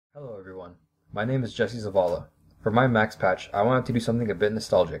Hello everyone, my name is Jesse Zavala. For my Max patch, I wanted to do something a bit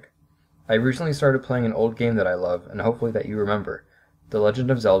nostalgic. I recently started playing an old game that I love and hopefully that you remember, The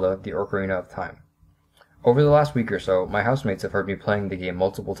Legend of Zelda: The Ocarina of Time. Over the last week or so, my housemates have heard me playing the game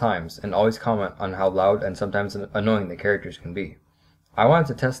multiple times and always comment on how loud and sometimes annoying the characters can be. I wanted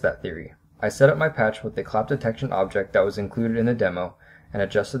to test that theory. I set up my patch with the clap detection object that was included in the demo and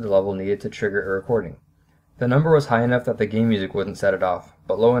adjusted the level needed to trigger a recording. The number was high enough that the game music wouldn't set it off,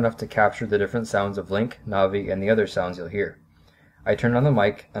 but low enough to capture the different sounds of Link, Navi, and the other sounds you'll hear. I turned on the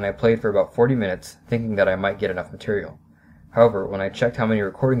mic, and I played for about 40 minutes, thinking that I might get enough material. However, when I checked how many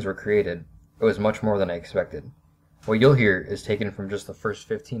recordings were created, it was much more than I expected. What you'll hear is taken from just the first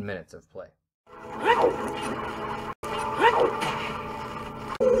 15 minutes of play.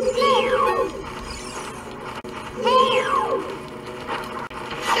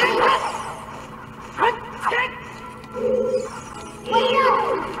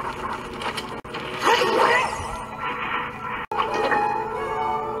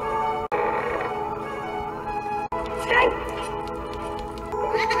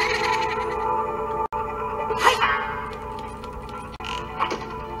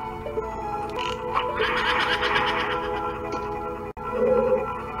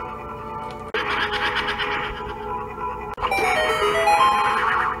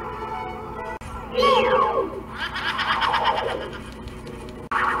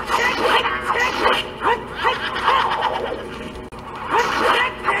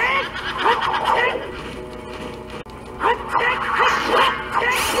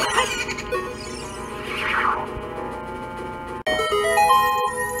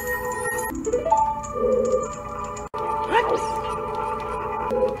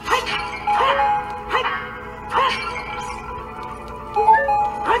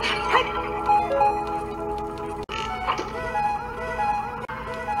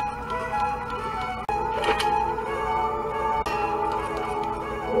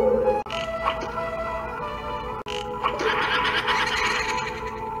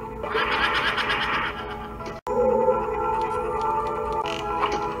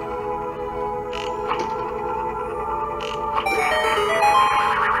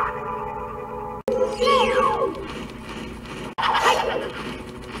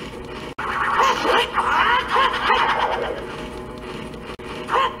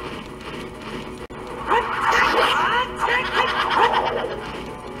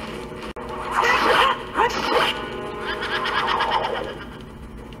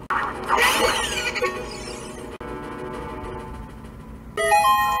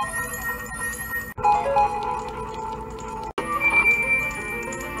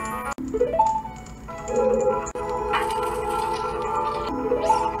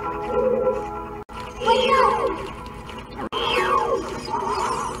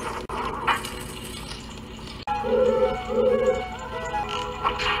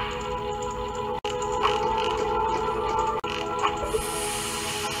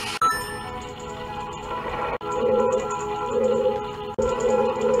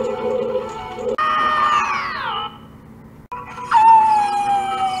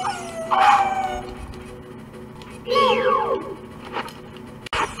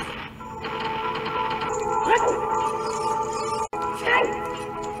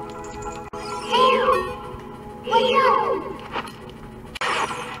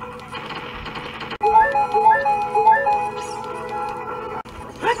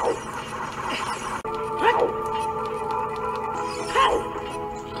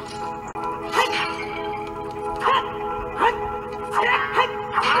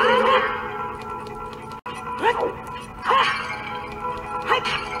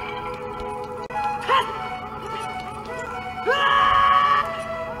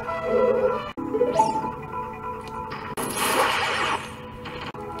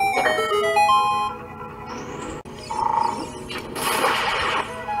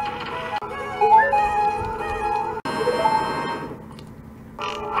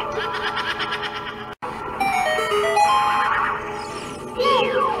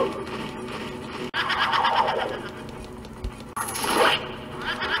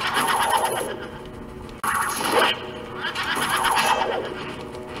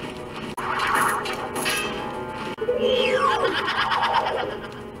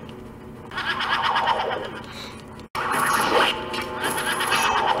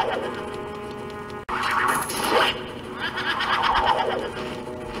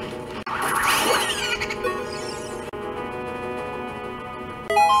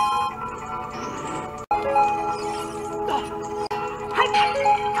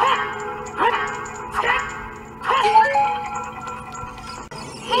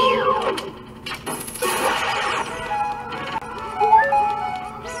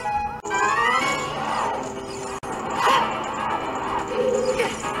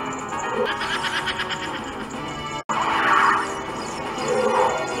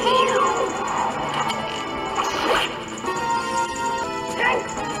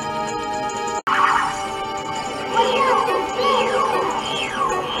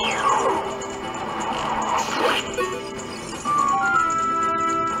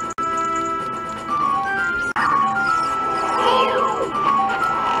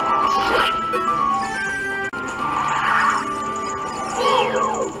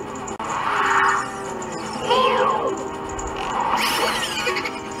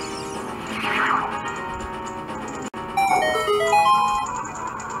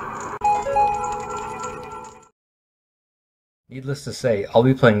 Needless to say, I'll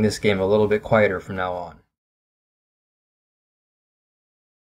be playing this game a little bit quieter from now on.